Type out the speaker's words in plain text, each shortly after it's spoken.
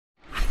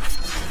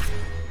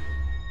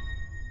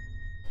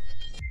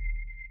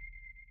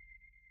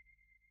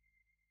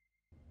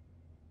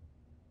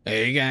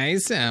Hey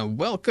guys,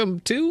 welcome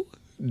to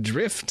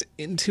Drift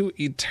into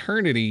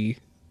Eternity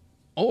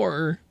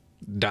or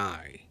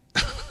Die.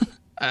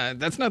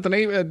 That's not the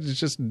name, it's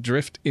just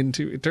Drift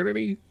into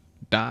Eternity,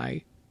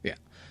 Die. Yeah.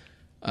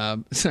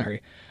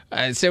 Sorry.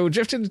 So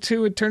Drift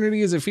into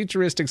Eternity is a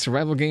futuristic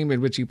survival game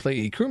in which you play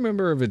a crew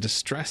member of a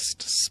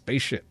distressed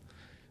spaceship,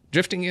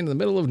 drifting in the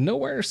middle of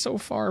nowhere so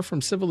far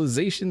from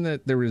civilization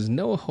that there is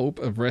no hope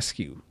of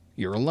rescue.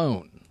 You're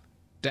alone,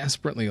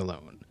 desperately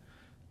alone.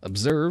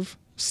 Observe,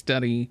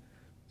 study,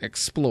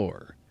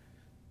 explore,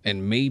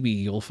 and maybe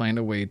you'll find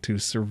a way to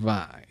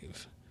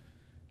survive.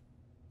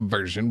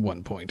 Version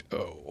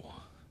 1.0.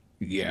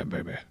 Yeah,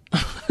 baby.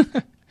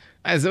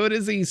 So it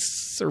is a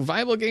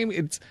survival game.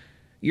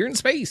 You're in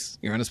space.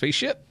 You're on a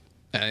spaceship.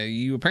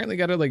 You apparently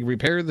got to like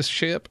repair the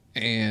ship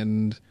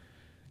and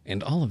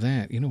all of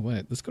that. You know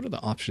what? Let's go to the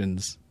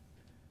options.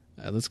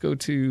 Let's go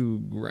to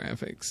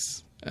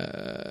graphics.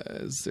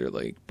 Is there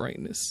like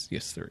brightness?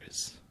 Yes, there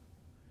is.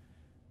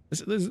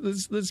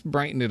 Let's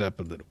brighten it up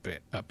a little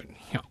bit. Up and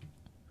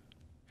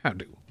how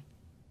do?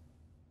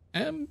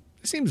 It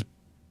seems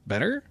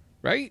better,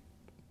 right?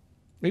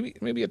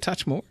 Maybe a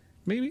touch more.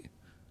 Maybe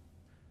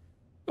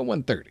a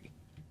 130.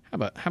 How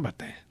about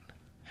that?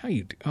 How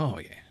you do? Oh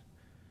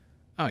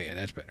yeah,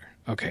 that's better.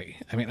 Okay.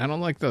 I mean, I don't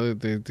like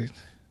the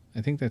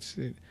I think that's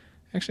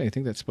actually I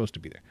think that's supposed to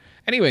be there.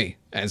 Anyway,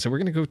 so we're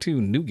gonna go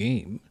to new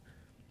game.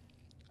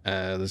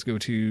 Let's go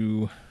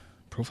to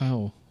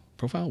profile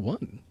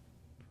 1.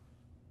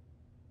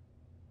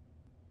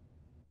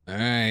 All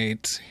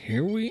right,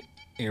 here we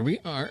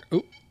are.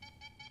 Oh,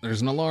 there's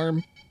an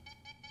alarm.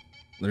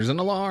 There's an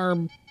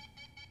alarm.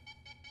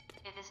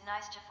 It is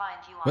nice to find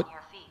you What? on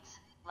your feet.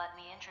 Let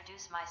me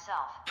introduce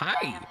myself. Hi.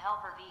 I am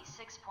Helper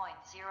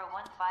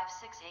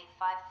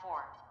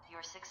V6.01568854,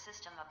 your Six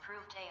System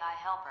approved AI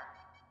helper.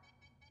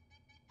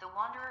 The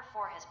Wanderer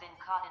 4 has been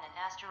caught in an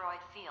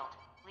asteroid field,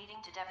 leading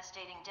to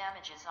devastating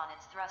damages on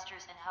its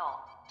thrusters and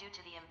hull. Due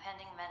to the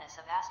impending menace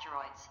of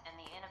asteroids and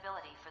the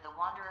inability for the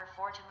Wanderer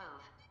 4 to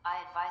move, I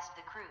advised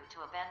the crew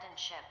to abandon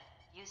ship,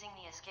 using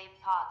the escape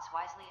pods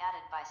wisely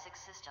added by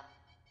Six System.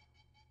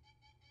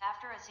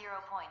 After a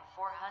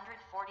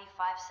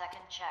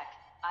 0.445-second check,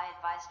 I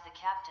advised the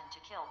captain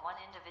to kill one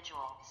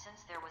individual.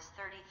 Since there was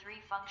 33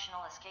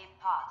 functional escape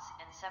pods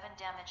and 7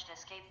 damaged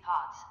escape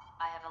pods,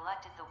 I have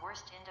elected the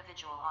worst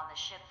individual on the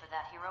ship for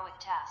that heroic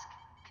task.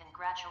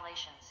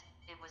 Congratulations,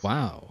 it was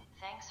Wow.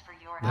 you. Thanks for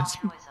your That's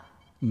altruism.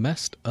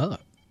 messed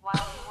up. While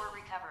you were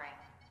recovering,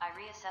 I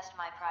reassessed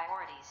my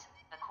priorities.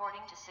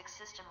 According to Six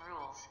System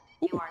rules,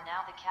 you are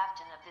now the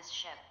captain of this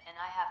ship, and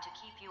I have to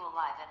keep you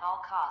alive at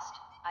all cost.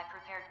 I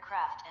prepared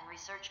craft and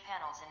research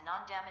panels in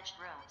non-damaged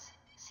rooms,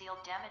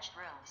 sealed damaged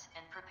rooms,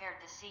 and prepared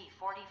the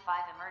C-45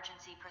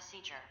 emergency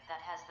procedure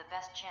that has the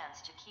best chance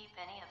to keep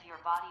any of your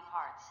body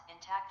parts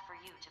intact for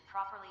you to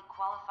properly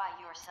qualify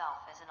yourself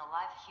as an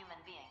alive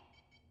human being.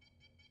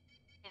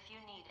 If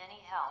you need any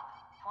help,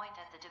 point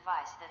at the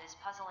device that is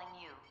puzzling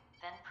you,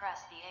 then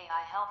press the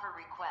AI helper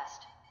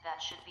request. That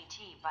should be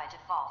T by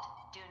default.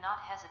 Do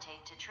not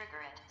hesitate to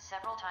trigger it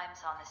several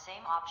times on the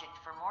same object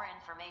for more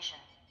information.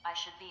 I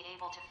should be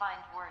able to find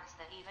words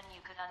that even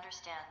you could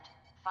understand.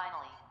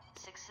 Finally,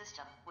 Six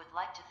System would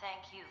like to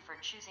thank you for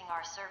choosing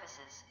our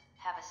services.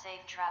 Have a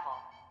safe travel.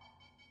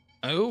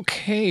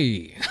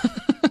 Okay.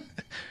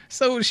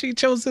 So she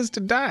chose us to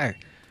die.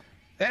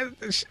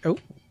 That's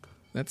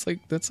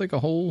like a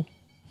whole.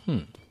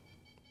 All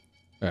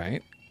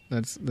right.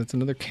 That's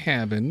another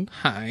cabin.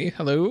 Hi,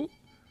 hello.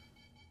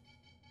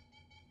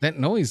 That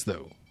noise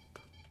though.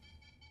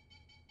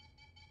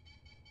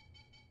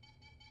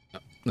 Oh,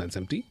 that's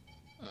empty.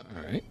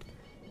 All right.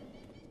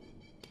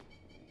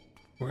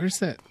 Where's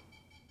that?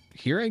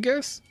 Here, I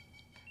guess.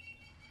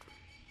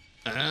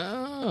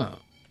 Oh,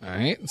 all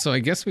right. So I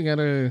guess we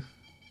gotta.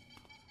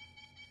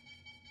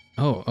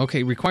 Oh,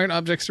 okay. Required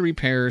objects to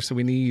repair. So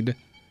we need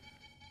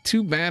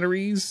 2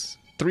 batteries,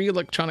 3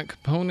 electronic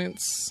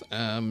components,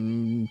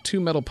 2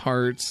 metal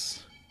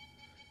parts,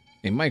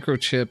 a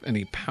microchip, and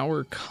a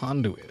power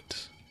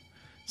conduit.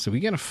 So we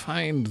gotta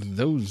find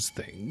those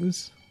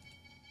things.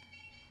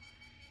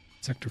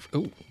 Sector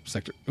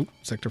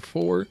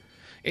 4.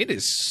 It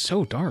is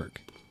so dark.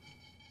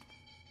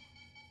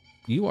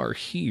 You are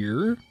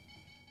here.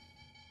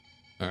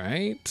 All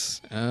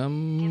right.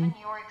 Given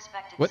your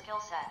expected what? skill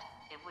set,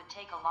 it would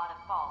take a lot of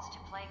balls to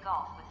play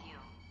golf with you.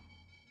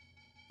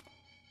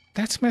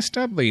 That's messed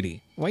up,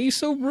 lady. Why are you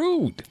so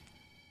rude?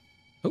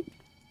 Oh.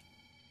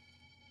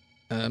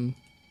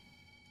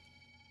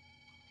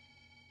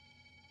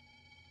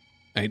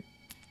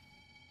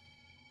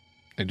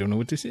 I don't know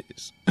what this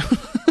is.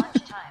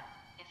 Lunchtime.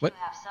 If What? you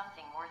have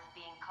something worth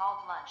being called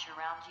lunch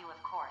around you,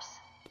 of course.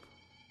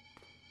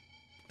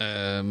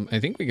 I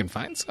think we can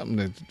find something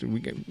that we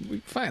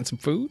can find some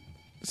food.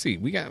 Let's see.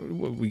 We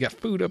got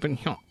food up in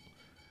here.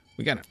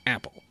 We got an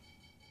apple.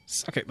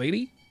 Suck it,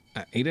 lady.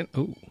 I ate it.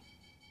 Oh.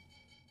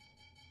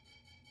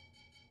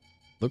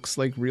 Looks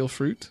like real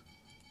fruit.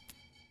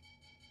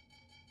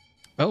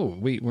 Oh,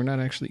 wait, we're not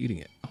actually eating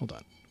it. Hold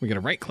on. We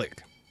gotta right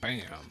click. Bam.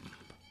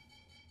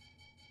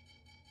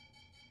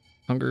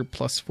 Hunger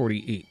plus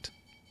 48.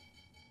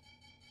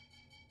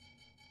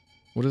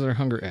 What is our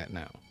hunger at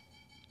now?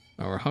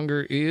 Our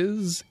hunger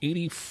is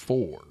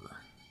 84. All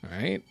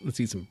right, let's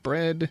eat some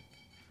bread.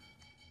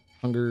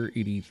 Hunger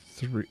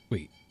 83.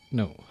 Wait,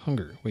 no,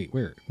 hunger. Wait,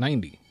 where?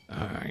 90. Oh,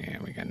 yeah,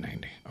 we got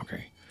 90.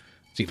 Okay.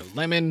 Let's eat a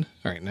lemon.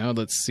 All right, now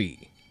let's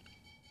see.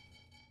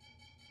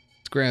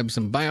 Let's grab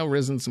some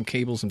bioresin, some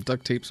cable, some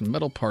duct tape, some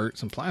metal part,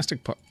 some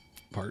plastic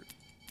part,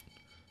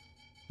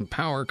 some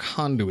power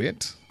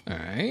conduit. All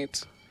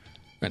right.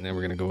 And then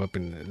we're going to go up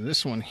into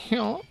this one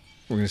here.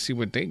 We're going to see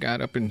what they got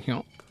up in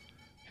here.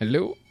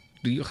 Hello?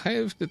 Do you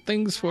have the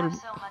things for... You have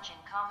so much in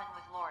common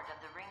with Lord of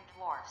the Ringed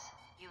Dwarfs.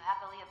 You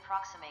happily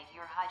approximate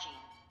your hygiene.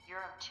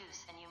 You're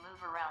obtuse and you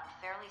move around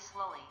fairly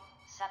slowly.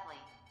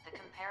 Sadly, the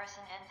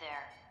comparison ends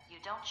there.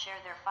 You don't share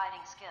their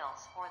fighting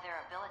skills or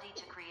their ability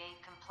to create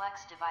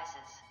complex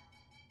devices.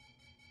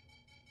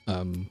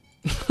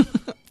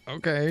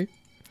 Okay.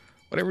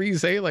 Whatever you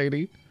say,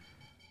 lady.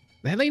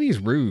 That lady's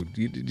rude.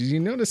 Did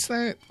you notice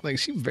that? Like,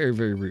 she's very,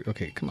 very rude.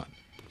 Okay, come on.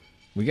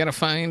 We gotta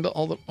find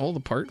all the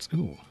parts.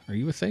 Ooh, are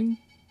you a thing?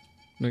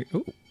 Wait,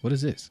 ooh, what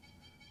is this?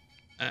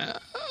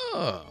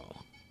 Oh.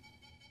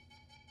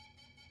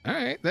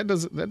 Alright, that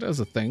does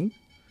a thing.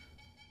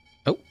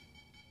 Oh.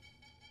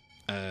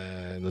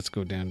 Let's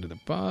go down to the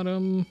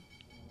bottom.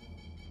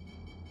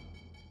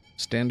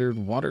 Standard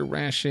water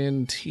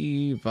ration,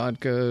 tea,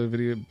 vodka,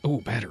 video. Oh,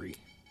 battery.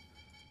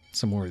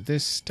 Some more of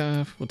this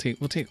stuff. We'll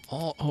take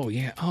all. Oh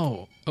yeah.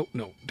 Oh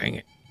no. Dang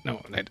it.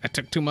 No, I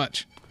took too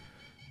much.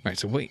 All right.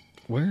 So wait.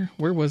 Where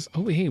was?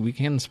 Oh hey, we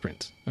can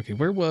sprint. Okay.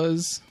 Where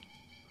was?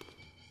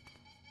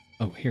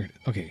 Oh here it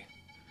is. Okay.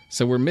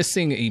 So we're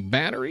missing a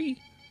battery,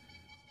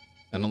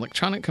 an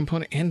electronic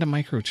component, and a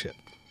microchip.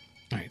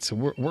 All right. So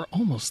we're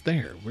almost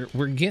there.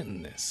 We're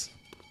getting this.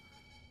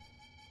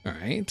 All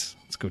right.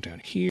 Let's go down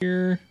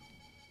here.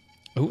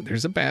 Oh,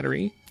 there's a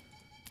battery.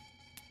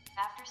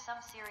 After some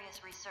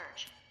serious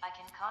research, I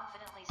can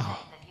confidently say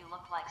that you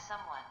look like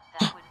someone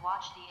that would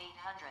watch the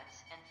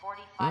 800s and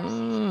 45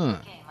 seasons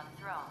of Game of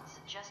Thrones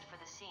just for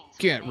the scenes.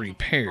 Get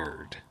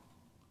repaired.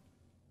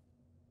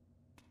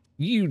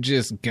 You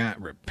just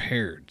got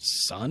repaired,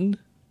 son.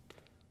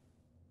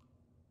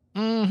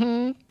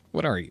 Mm-hmm.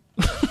 What are you?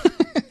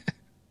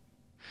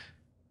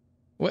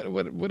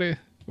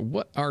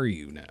 What are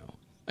you now?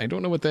 I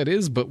don't know what that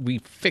is, but we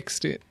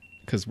fixed it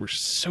because we're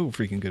so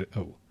freaking good at...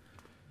 Oh. All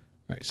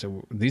right,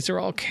 so these are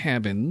all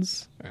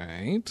cabins. All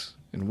right.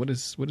 And what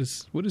is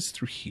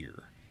through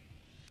here?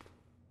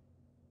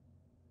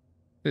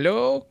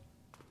 Hello?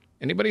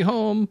 Anybody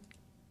home?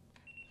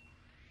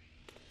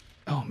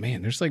 Oh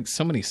man, there's like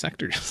so many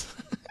sectors.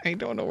 I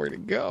don't know where to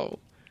go.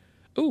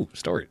 Ooh,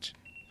 storage.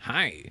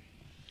 Hi.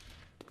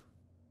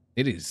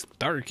 It is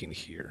dark in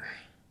here.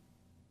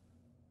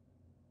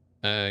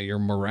 Your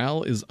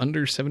morale is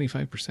under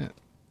 75%.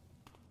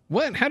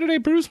 What? How did I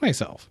bruise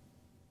myself?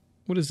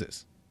 What is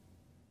this?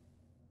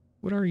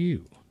 What are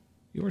you?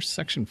 You're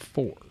section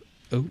 4.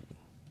 Oh.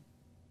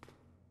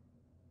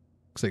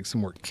 Looks like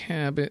some more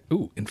cabin.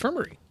 Ooh,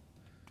 infirmary.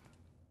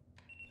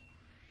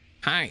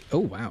 Hi. Oh,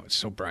 wow. It's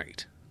so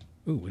bright.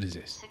 Ooh, what is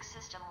this? Six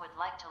System would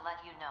like to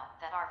let you know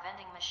that our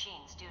vending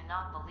machines do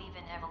not believe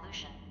in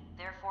evolution.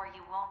 Therefore,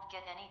 you won't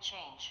get any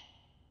change.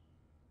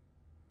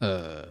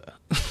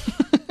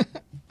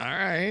 All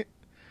right.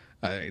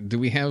 Do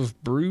we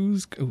have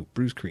bruise? Oh,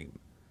 bruise cream.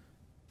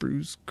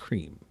 Bruise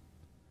cream.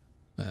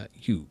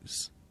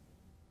 Use.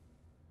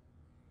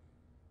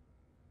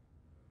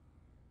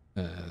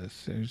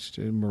 There's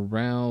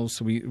morale.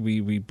 So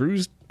we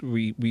bruised.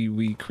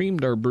 We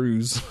creamed our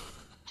bruise.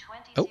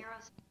 20 oh.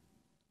 zeros.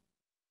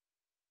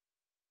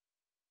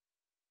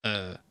 But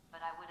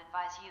I would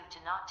advise you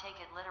to not take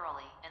it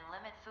literally and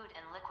limit food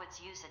and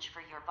liquids usage for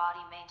your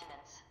body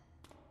maintenance.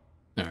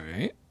 All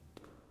right.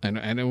 I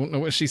don't know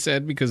what she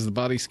said because the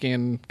body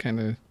scan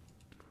kind of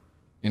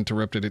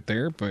interrupted it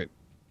there, but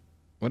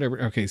whatever.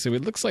 Okay, so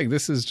it looks like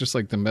this is just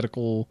like the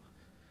medical.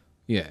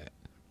 Yeah.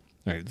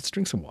 All right, let's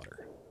drink some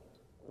water.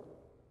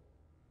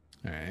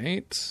 All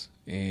right,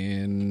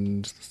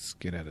 and let's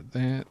get out of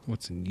that.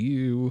 What's in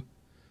you?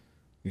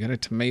 We got a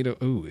tomato.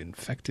 Ooh,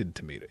 infected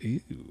tomato.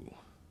 Ew. All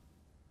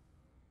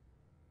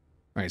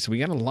right, so we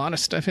got a lot of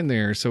stuff in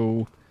there.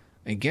 So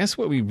I guess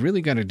what we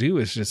really got to do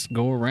is just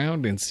go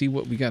around and see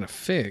what we got to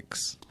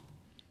fix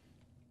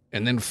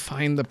and then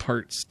find the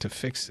parts to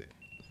fix it.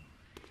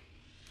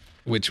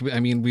 Which, I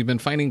mean, we've been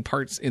finding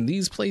parts in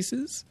these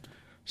places.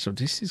 So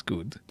this is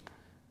good.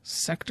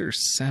 Sector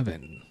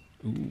 7.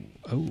 Ooh,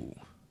 oh.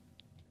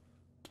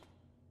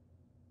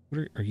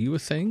 What are you a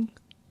thing?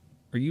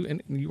 Are you,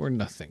 and you are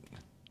nothing.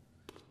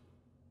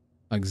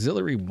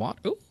 Auxiliary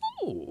water.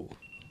 Ooh.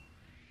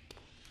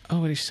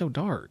 Oh, it is so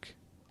dark.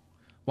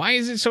 Why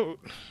is it so...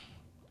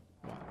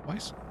 Why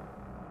is...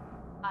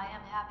 I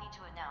am happy to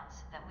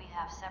announce that we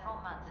have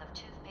several months of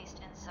toothpaste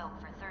and soap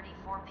for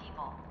 34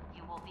 people.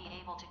 You will be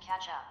able to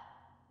catch up.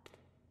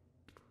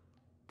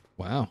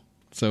 Wow.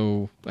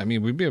 So, I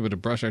mean, we'd be able to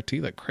brush our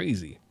teeth like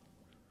crazy.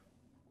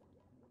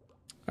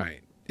 All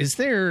right. Is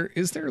there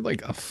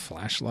like a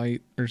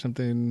flashlight or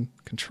something?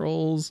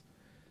 Controls?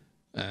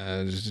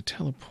 Just a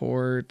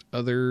teleport,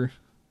 other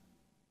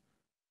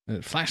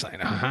flashlight.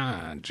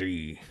 Aha,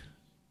 gee.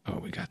 Oh,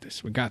 we got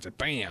this. We got it.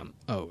 Bam.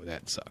 Oh,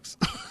 that sucks.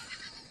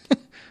 All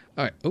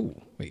right. Oh,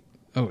 wait.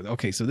 Oh,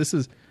 okay. So this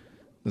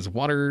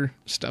water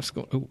stuff's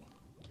going. Oh,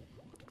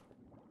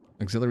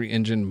 auxiliary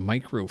engine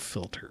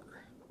microfilter.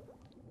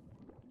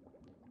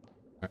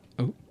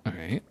 Oh, all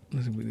right.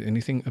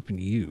 Anything up in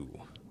you?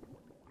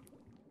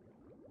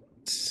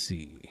 Let's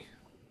see.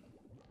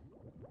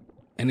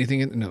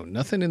 Anything in? No,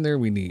 nothing in there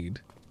we need.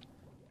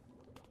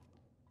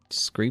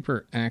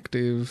 Scraper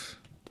active.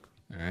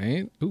 All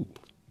right. Ooh.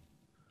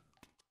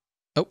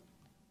 Oh.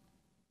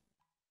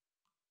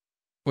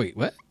 Wait,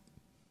 what?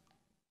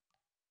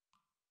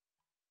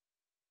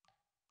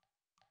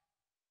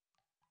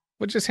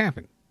 What just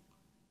happened?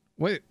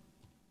 What?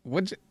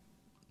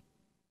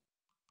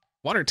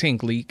 Water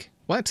tank leak.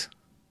 What?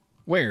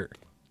 Where?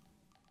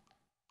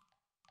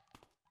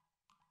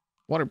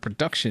 Water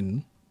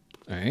production.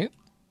 All right.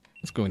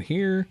 Let's go in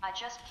here. I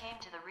just came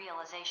to the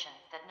realization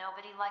that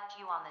nobody liked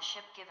you on the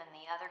ship given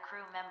the other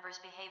crew members'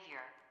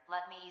 behavior.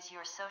 Let me ease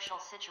your social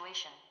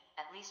situation.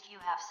 At least you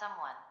have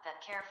someone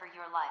that care for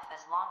your life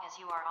as long as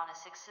you are on a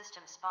Six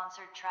System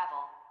sponsored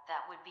travel.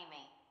 That would be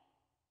me.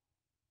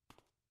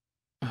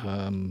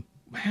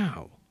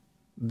 Wow.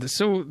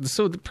 So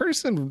the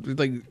person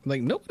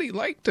like nobody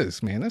liked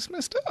us, man. That's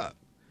messed up.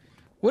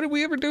 What did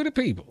we ever do to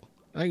people?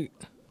 Like,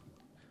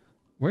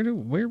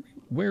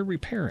 where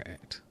repair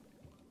at?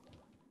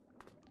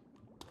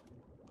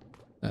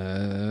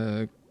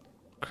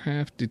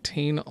 Craft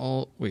detain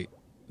all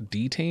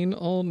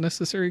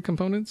necessary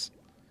components.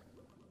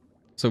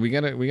 So we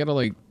gotta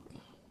like,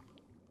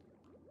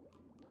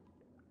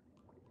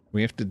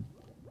 we have to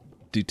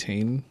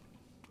detain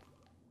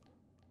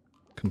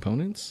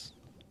components.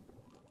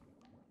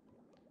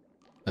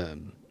 All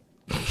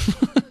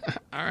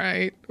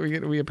right,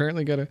 we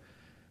apparently gotta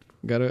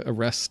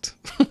arrest.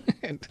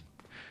 And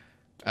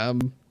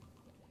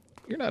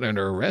you're not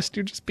under arrest.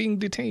 You're just being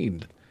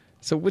detained.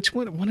 So which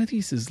one of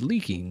these is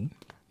leaking?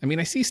 I mean,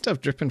 I see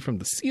stuff dripping from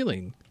the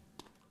ceiling.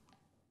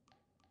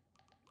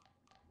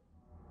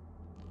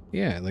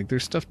 Yeah, like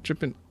there's stuff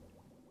dripping.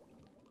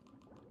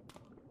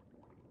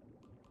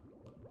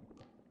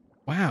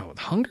 Wow,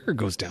 hunger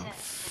goes down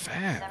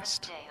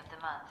fast. 7th day of the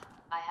month,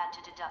 I had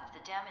to deduct the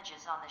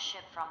damages on the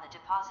ship from the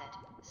deposit.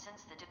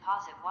 Since the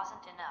deposit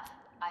wasn't enough,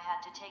 I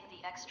had to take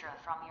the extra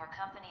from your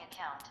company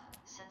account.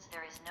 Since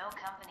there is no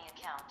company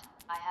account,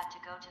 I had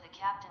to go to the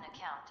captain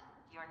account.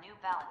 Your new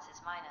balance is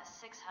minus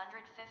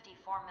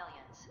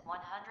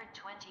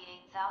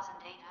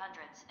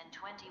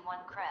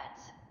 654,128,821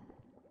 creds.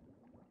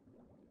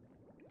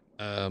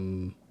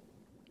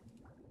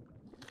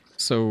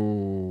 So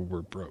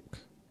we're broke,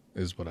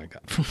 is what I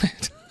got from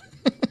that.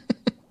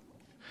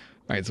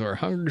 Alright, so our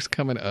hunger's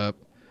coming up.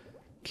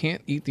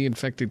 Can't eat the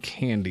infected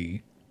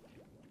candy.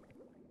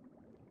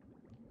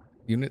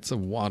 Units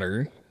of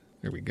water.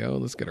 There we go.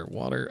 Let's get our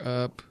water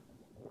up.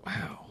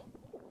 Wow.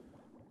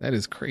 That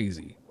is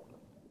crazy.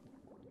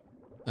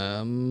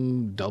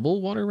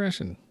 Double water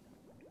ration.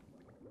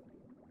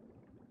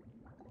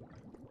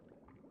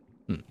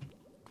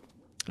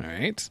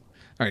 Alright.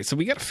 Alright, so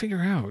we gotta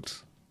figure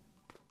out.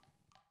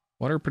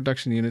 Water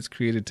production units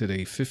created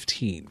today,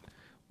 15.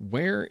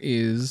 Where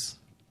is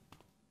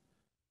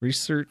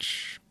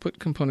research, put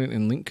component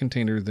in link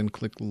container, then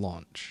click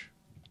launch.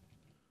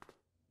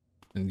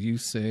 And you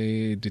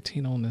say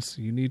detain all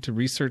necessary. You need to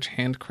research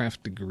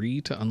handcraft degree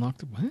to unlock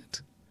the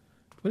what?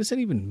 What does that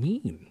even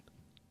mean?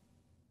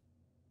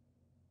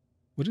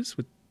 What is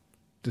with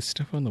the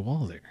stuff on the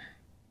wall there?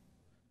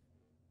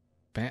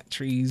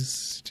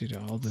 Batteries, dude,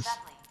 all this.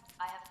 Sadly,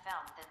 I have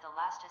found that the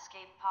last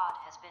escape pod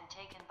has been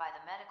taken by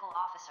the medical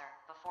officer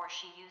before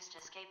she used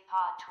escape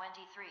pod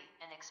 23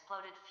 and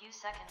exploded few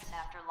seconds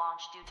after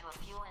launch due to a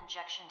fuel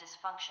injection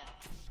dysfunction.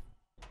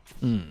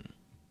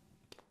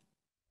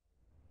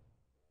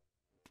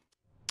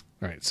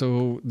 All right,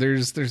 so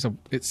there's a.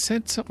 It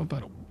said something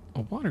about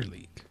a water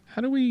leak.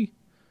 How do we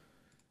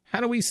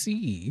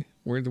see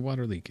where the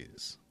water leak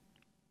is?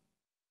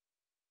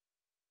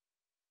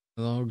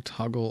 Log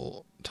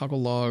toggle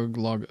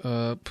log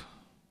up.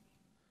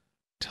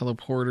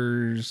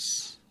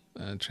 Teleporters,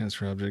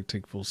 transfer object,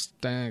 take full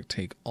stack,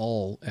 take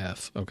all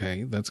F.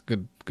 Okay, that's a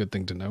good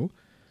thing to know.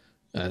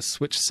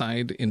 Switch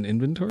side in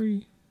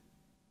inventory.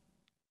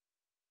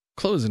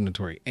 Close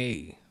inventory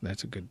A.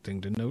 That's a good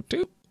thing to know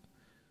too.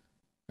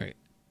 All right,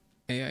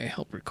 AI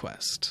help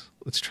request.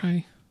 Let's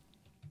try.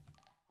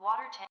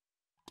 Water tank.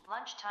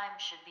 Lunchtime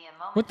should be a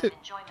moment of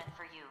enjoyment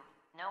for you.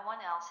 No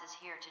one else is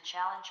here to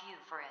challenge you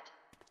for it.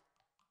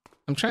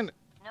 I'm trying to.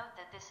 Note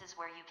that this is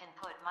where you can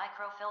put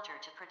microfilter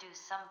to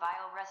produce some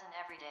bioresin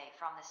every day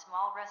from the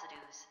small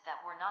residues that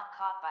were not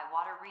caught by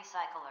water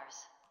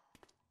recyclers.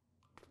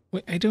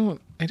 Wait, I don't,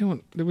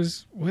 there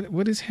was,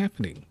 what is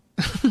happening?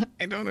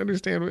 I don't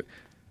understand what,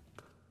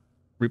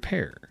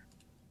 repair.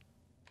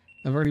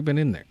 I've already been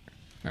in there.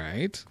 All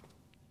right.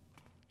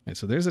 And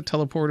so there's a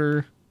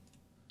teleporter.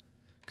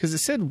 Because it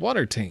said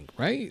water tank,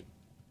 right?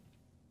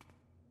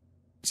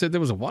 It said there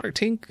was a water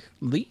tank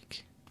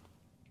leak.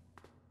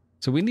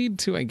 So we need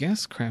to, I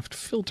guess, craft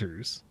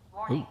filters.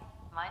 Warning,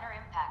 minor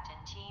impact in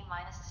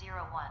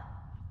T-01.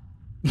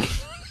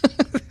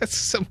 That's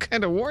some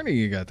kind of warning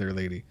you got there,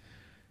 lady.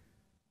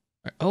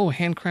 Oh,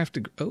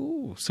 handcrafted.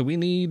 Oh, so we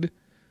need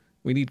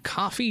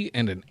coffee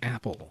and an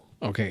apple.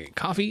 Okay,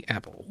 coffee,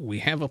 apple. We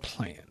have a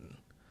plan.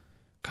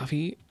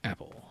 Coffee,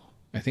 apple.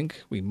 I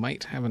think we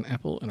might have an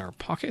apple in our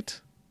pocket.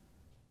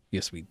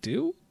 Yes, we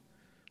do.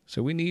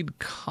 So we need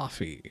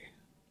coffee.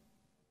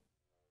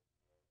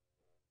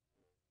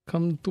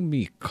 Come to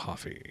me,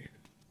 coffee.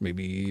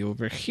 Maybe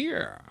over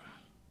here.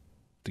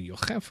 Do you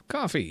have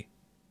coffee?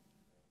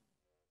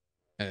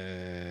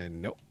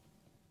 No.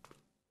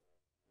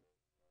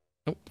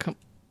 Oh, come.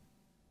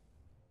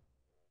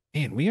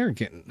 Man, we are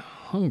getting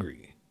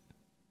hungry.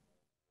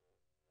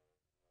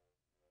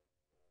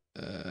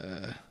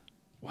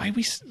 Why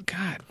we...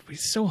 God, we're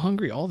so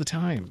hungry all the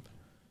time.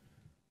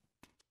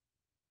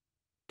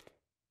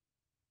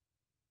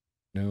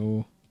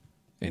 No.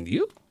 And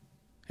you?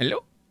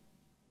 Hello?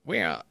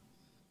 Where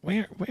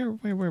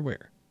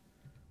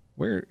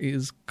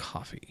is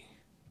coffee?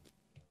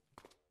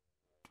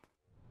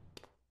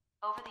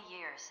 Over the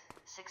years,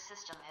 Six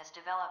System has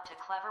developed a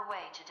clever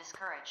way to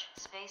discourage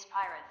space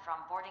pirate from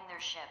boarding their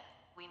ship.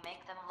 We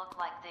make them look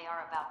like they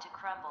are about to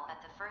crumble at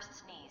the first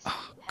sneeze. Hence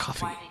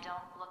coffee. why they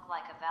don't look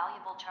like a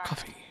valuable target.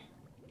 Coffee.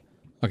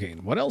 Okay,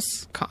 and what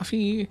else?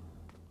 Coffee.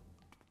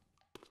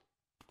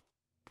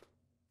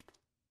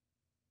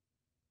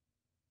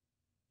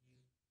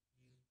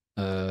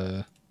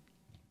 Oh,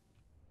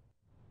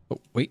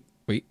 wait.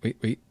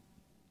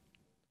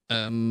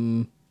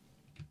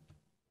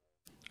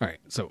 All right,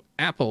 so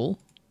apple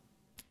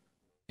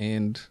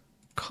and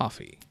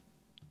coffee.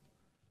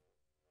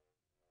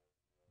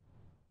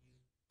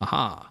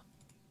 Aha.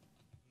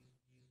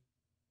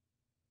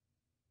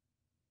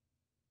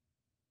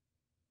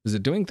 Is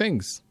it doing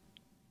things?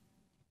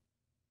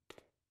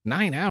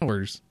 9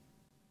 hours?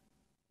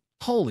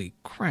 Holy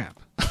crap.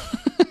 All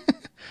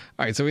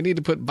right, so we need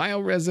to put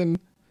bioresin.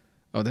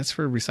 Oh, that's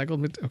for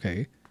recycled.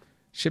 Okay.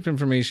 Ship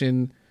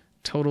information,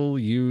 total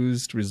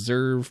used,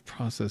 reserve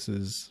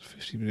processes,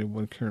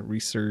 51 current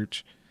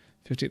research,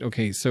 50.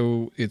 Okay,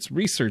 so it's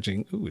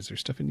researching. Ooh, is there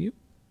stuff in you?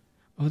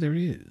 Oh, there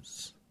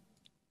is.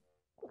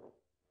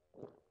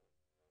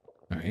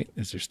 All right,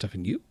 is there stuff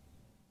in you?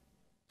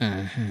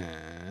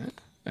 Uh-huh.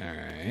 All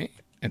right,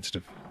 and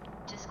stuff.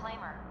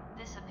 Disclaimer,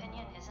 this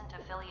opinion isn't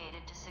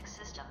affiliated to Six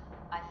System.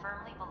 I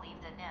firmly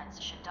believe that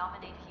ants should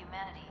dominate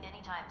humanity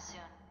anytime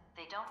soon.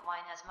 They don't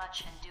whine as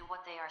much and do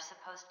what they are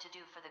supposed to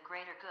do for the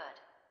greater good.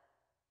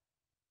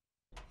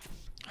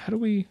 How do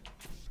we...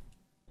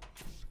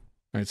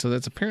 All right, so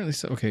that's apparently...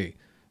 So, okay,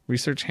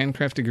 research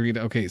handcraft agreed.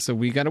 Okay, so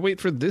we got to wait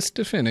for this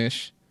to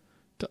finish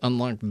to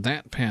unlock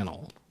that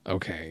panel.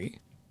 Okay.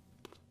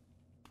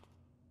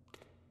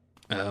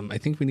 I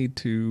think we need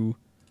to...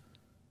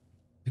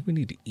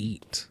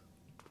 eat.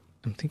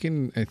 I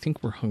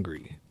think we're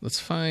hungry. Let's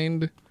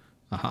find...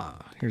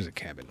 Aha, here's a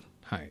cabin.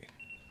 Hi.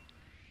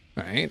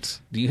 All right.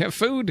 Do you have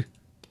food?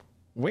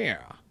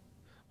 Where?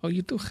 Oh,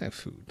 you do have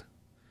food.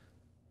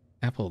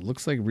 Apple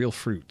looks like real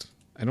fruit.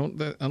 I don't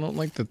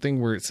like the thing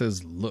where it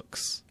says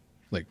looks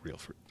like real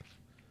fruit.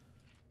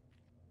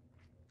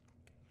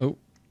 Oh.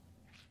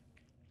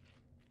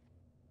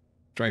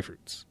 Dry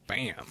fruits.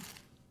 Bam.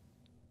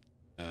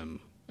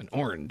 An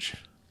orange.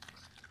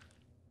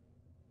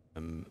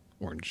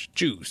 Orange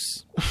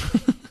juice.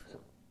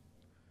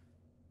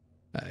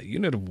 A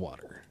unit of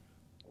water.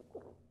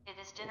 It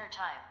is dinner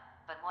time,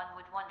 but one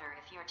would wonder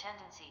if your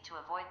tendency to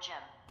avoid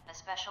gym,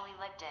 especially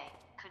leg day,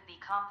 could be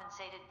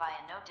compensated by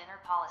a no-dinner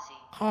policy.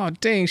 Oh,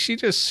 dang, she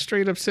just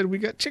straight up said we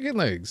got chicken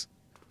legs.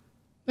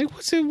 Like,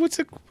 what's up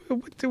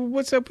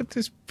with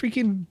this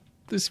freaking,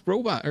 this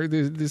robot, or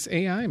this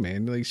AI,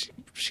 man? Like,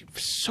 she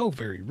was so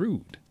very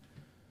rude.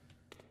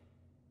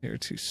 Air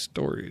to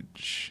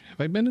storage.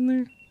 Have I been in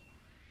there?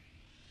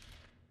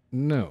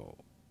 No.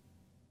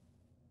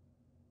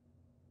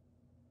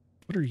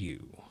 What are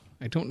you?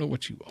 I don't know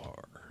what you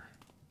are.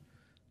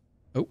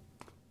 Oh.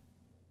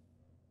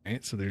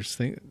 Alright, so there's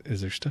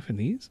is there stuff in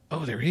these?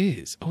 Oh, there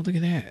is. Oh, look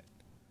at that.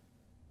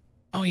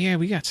 Oh yeah,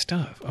 we got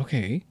stuff.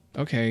 Okay.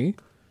 Okay.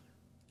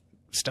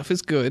 Stuff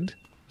is good.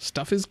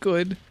 Stuff is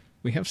good.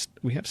 We have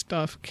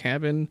stuff.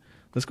 Cabin.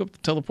 Let's go up the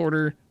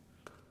teleporter.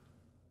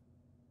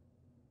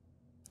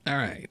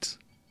 Alright.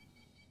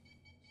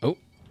 Oh.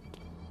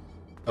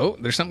 Oh,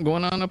 there's something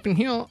going on up in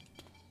here.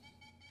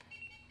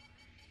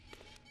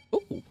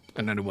 Oh,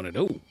 another one of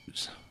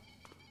those.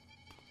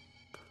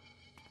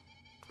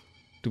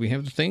 Do we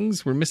have the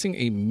things? We're missing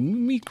a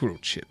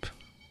microchip.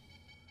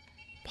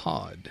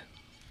 Pod.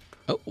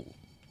 Oh.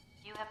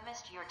 You have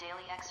missed your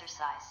daily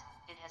exercise.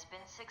 It has been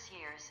 6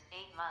 years, 8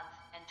 months,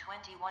 and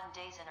 21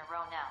 days in a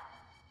row now.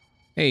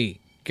 Hey,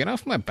 get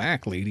off my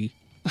back, lady.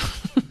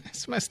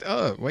 It's messed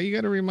up. Why you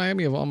gotta remind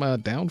me of all my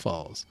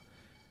downfalls?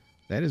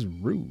 That is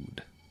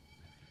rude.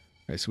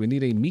 Alright, so we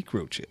need a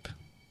microchip.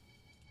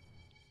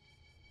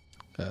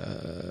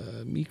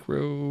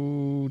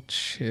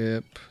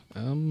 Microchip.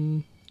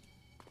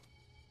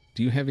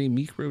 Do you have a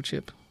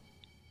microchip?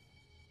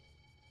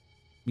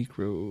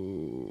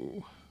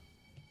 Micro.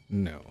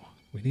 No.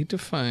 We need to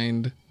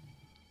find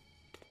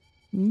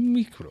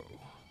micro.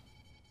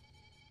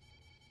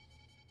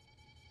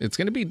 It's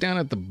going to be down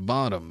at the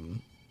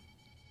bottom.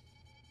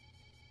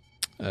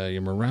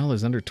 Your morale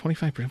is under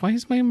 25%. Why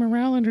is my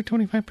morale under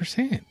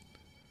 25%?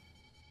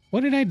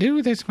 What did I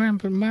do this time?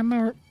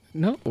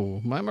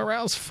 No, my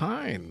morale's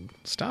fine.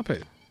 Stop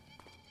it.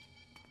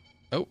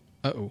 Oh,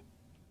 uh-oh.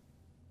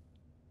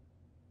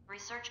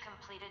 Research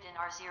completed in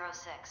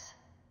R06.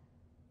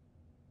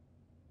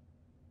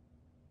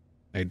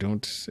 I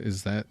don't...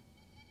 Is that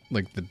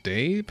like the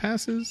day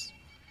passes?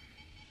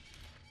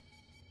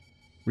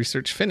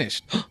 Research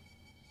finished.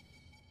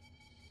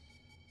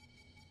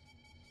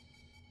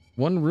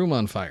 One room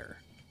on fire.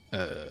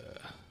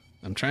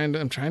 I'm trying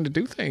to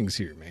do things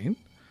here, man.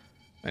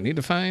 I need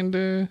to find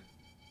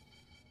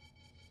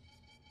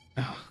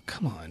oh,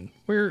 come on.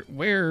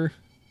 Where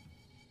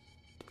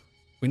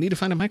we need to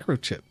find a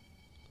microchip.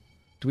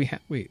 Do we have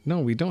wait, no,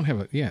 we don't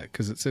have a yeah,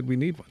 because it said we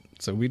need one.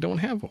 So we don't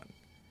have one.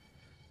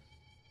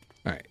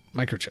 Alright,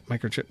 microchip.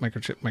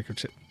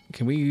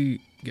 Can we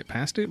get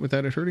past it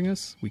without it hurting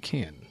us? We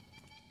can.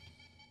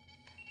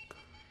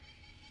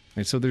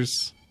 Alright, so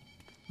there's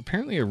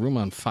apparently a room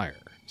on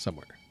fire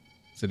somewhere.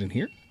 Is it in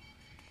here?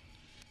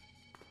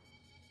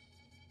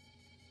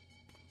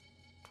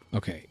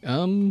 Okay,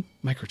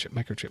 microchip.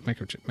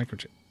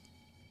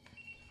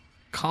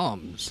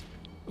 Comms.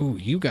 Ooh,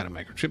 you got a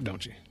microchip,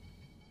 don't you?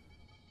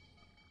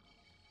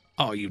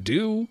 Oh, you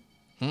do?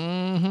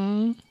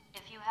 Mm-hmm.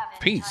 If you have any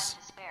Peace.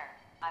 time to spare,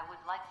 I would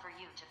like for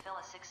you to fill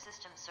a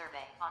system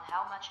survey on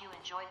how much you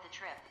enjoyed the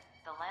trip,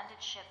 the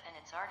landed ship and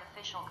its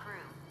artificial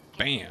crew.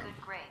 Give me Bam.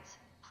 good grades,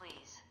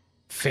 please.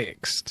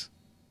 Fixed.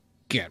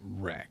 Get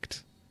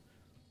wrecked.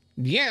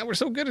 Yeah, we're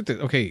so good at this.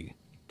 Okay.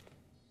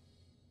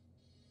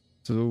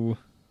 So...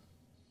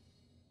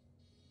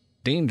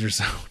 Danger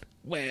zone.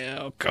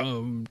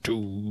 Welcome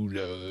to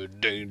the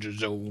danger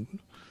zone.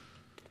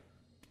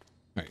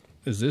 Alright,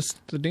 is this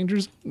the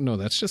danger zone? No,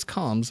 that's just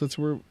comms. That's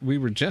where we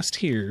were just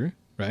here,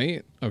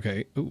 right?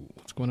 Okay. Ooh,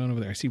 what's going on over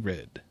there? I see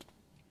red.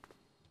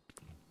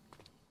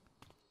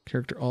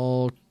 Character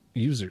all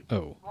user.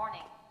 Oh.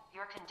 Warning,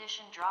 your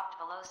condition dropped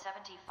below 75%.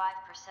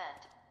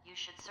 You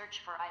should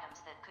search for items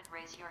that could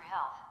raise your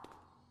health.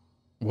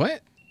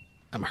 What?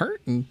 I'm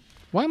hurting.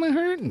 Why am I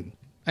hurting?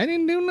 I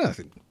didn't do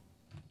nothing.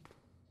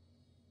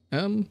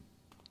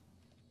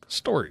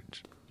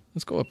 Storage.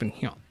 Let's go up in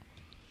here. All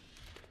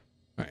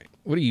right.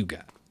 What do you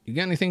got? You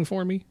got anything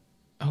for me?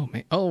 Oh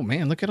man. Oh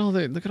man. Look at all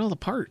the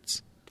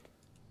parts.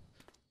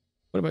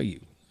 What about you?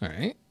 All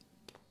right.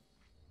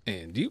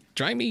 And you,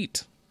 dry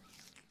meat.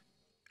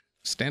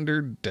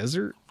 Standard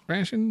desert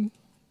ration.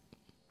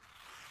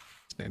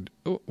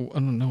 Oh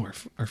no.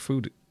 Our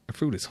food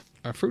is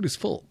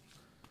full.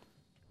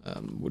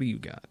 What do you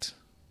got?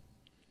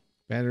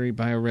 Battery,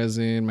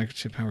 bioresin,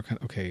 microchip power.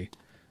 Okay.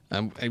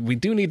 We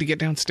do need to get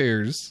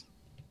downstairs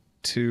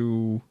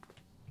to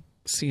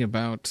see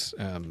about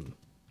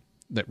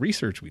that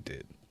research we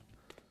did.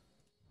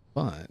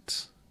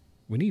 But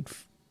we need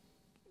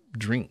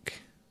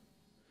drink.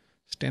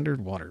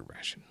 Standard water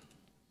ration.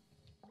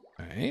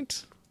 All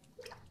right.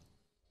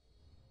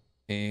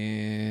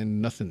 And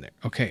nothing there.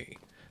 Okay.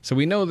 So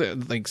we know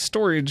that like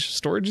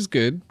storage is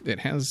good.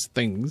 It has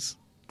things.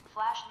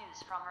 Flash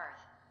news from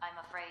Earth. I'm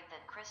afraid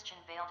that Christian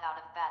bailed out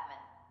of Batman.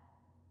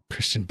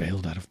 Christian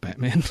bailed out of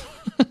Batman.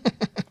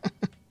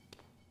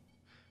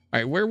 All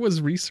right, where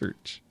was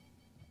research?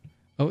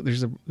 Oh,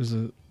 there's a.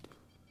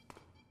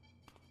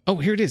 Oh,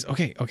 here it is.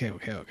 Okay.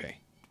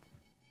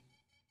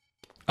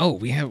 Oh,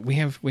 we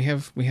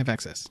have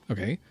access.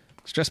 Okay,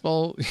 stress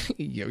ball,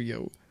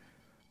 yo,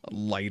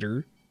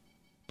 lighter,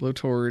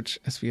 blowtorch,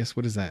 SVS.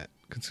 What is that?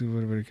 Consume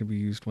whatever can be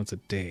used once a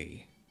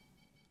day.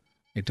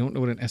 I don't know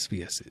what an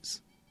SVS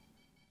is.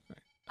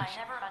 I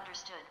never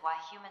understood why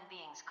human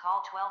beings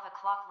call 12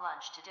 o'clock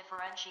lunch to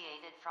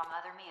differentiate it from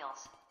other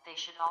meals. They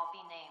should all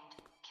be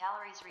named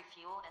calories,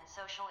 refuel, and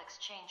social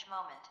exchange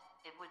moment.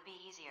 It would be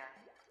easier.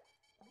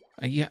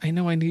 Yeah, I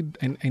know. I need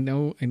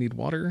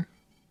water.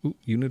 Ooh,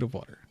 unit of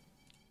water.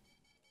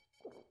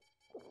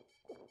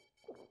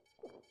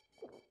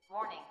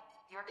 Warning,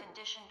 your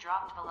condition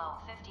dropped below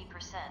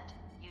 50%.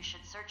 You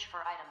should search for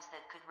items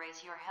that could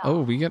raise your health.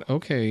 Oh, we get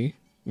okay.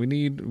 We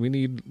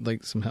need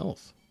like some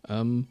health.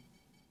 Let's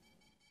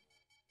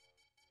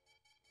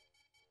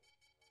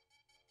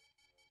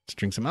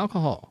drink some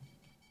alcohol.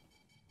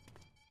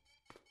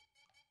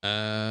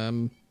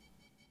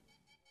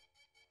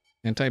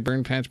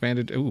 Anti-burn patch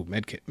bandage. Ooh,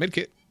 medkit.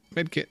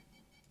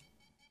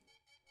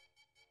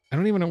 I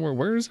don't even know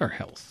where is our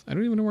health. I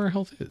don't even know where our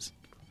health is.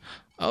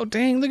 Oh,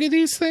 dang, look at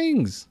these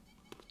things.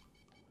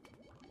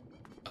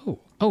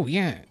 Oh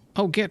yeah.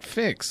 Oh, get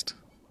fixed.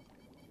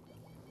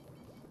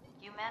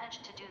 You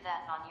managed to do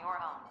that on your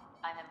own.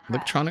 I'm impressed.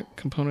 Electronic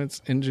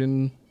components,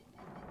 engine.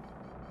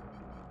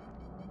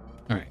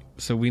 All right,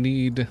 so we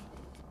need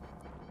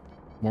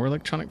more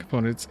electronic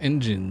components,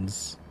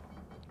 engines.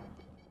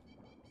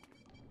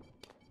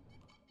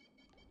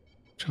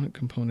 Electronic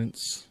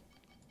components.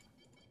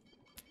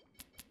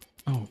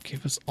 Oh,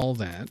 give us all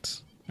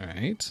that. All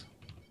right.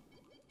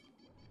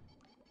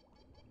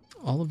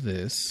 All of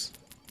this.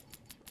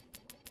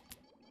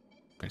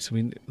 All right, so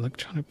we need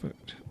electronic.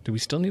 Do we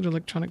still need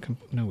electronic?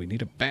 No, we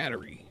need a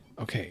battery.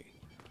 Okay.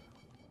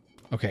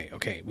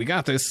 Okay. We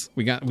got this.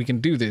 We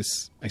can do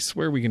this. I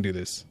swear we can do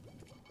this.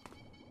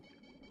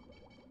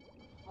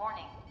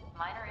 Warning,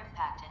 minor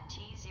impact in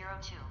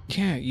T02.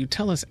 Yeah, you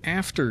tell us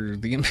after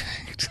the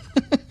impact.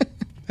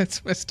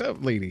 That's messed up,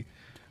 lady.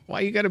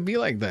 Why you gotta be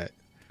like that?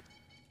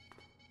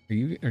 Are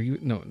you,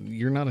 no,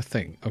 you're not a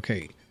thing.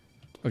 Okay.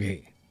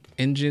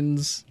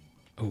 Engines.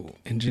 Oh,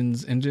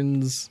 engines.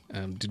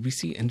 Did we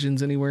see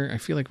engines anywhere? I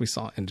feel like we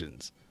saw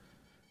engines.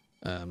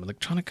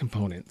 Electronic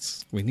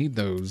components. We need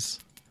those.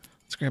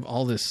 Let's grab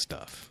all this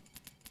stuff.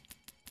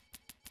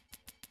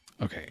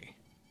 Okay.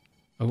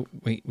 Oh,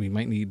 wait, we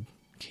might need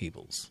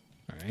cables.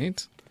 All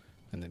right.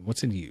 And then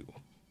what's in you?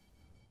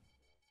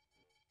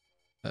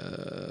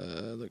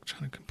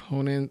 Electronic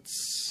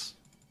components.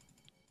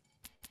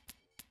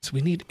 So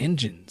we need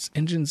engines.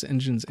 Engines.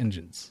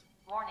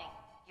 Warning,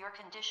 your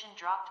condition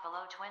dropped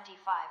below 25%.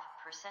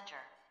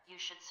 You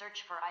should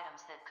search for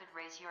items that could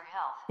raise your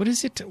health. What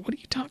is it? What are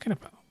you talking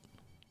about?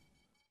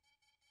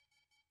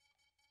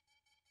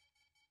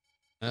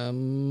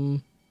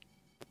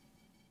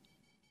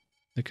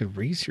 That could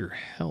raise your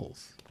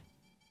health.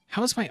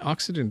 How is my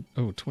oxygen?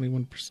 Oh,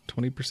 21%,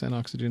 20%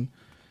 oxygen.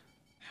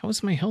 How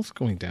is my health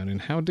going down?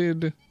 And how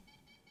did...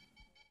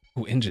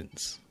 Oh,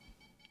 engines.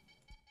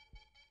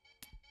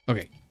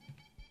 Okay.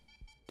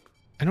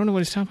 I don't know what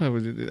he's talking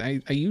about.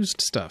 I used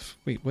stuff.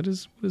 Wait, what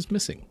is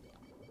missing?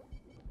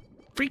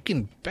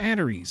 Freaking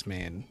batteries,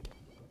 man.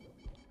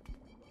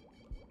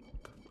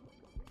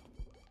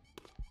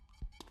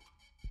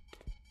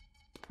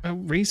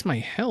 Raise my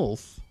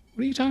health?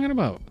 What are you talking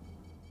about?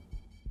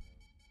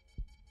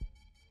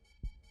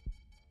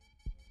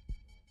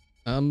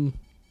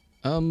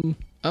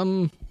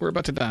 We're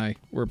about to die.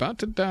 We're about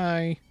to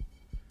die.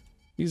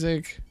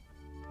 Music.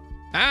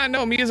 Ah,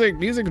 no, music.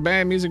 Music's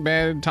bad. Music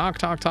bad. Talk.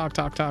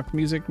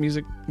 Music.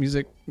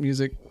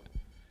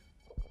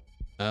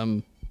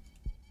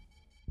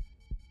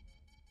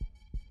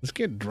 Let's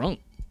get drunk.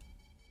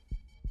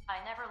 I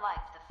never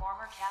liked the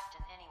former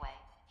captain anyway.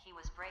 He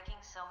was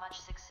breaking so much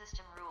six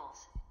system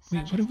rules.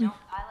 Wait, Such as don't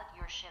pilot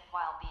your ship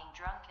while being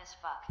drunk as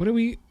fuck. What do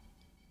we...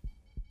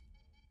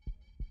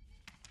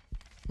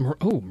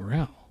 Oh,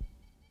 morale.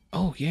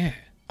 Oh, yeah.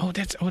 Oh,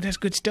 that's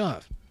good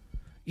stuff.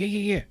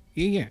 Yeah.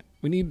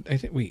 We need... I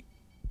think... Wait.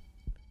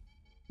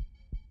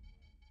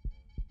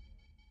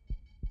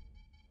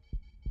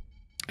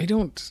 I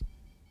don't...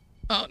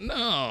 Oh,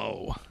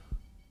 no.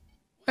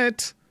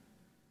 What?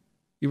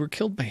 You were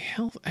killed by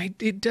health?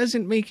 It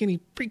doesn't make any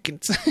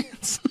freaking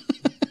sense.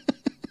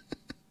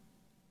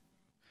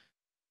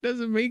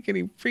 Doesn't make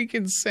any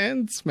freaking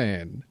sense,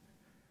 man.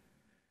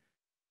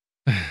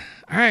 All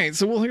right,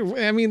 so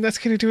that's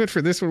gonna do it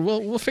for this one.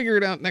 We'll figure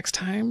it out next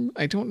time.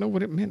 I don't know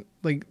what it meant.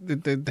 Like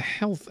the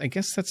health. I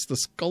guess that's the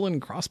skull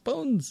and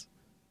crossbones.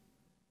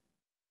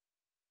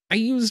 I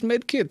used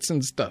med kits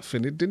and stuff,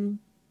 and it didn't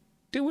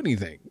do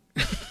anything.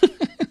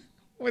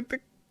 What the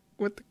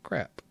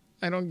crap?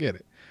 I don't get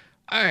it.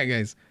 All right,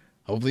 guys.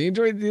 Hopefully you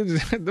enjoyed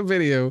the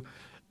video,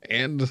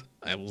 and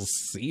I will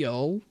see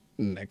y'all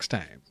next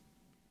time.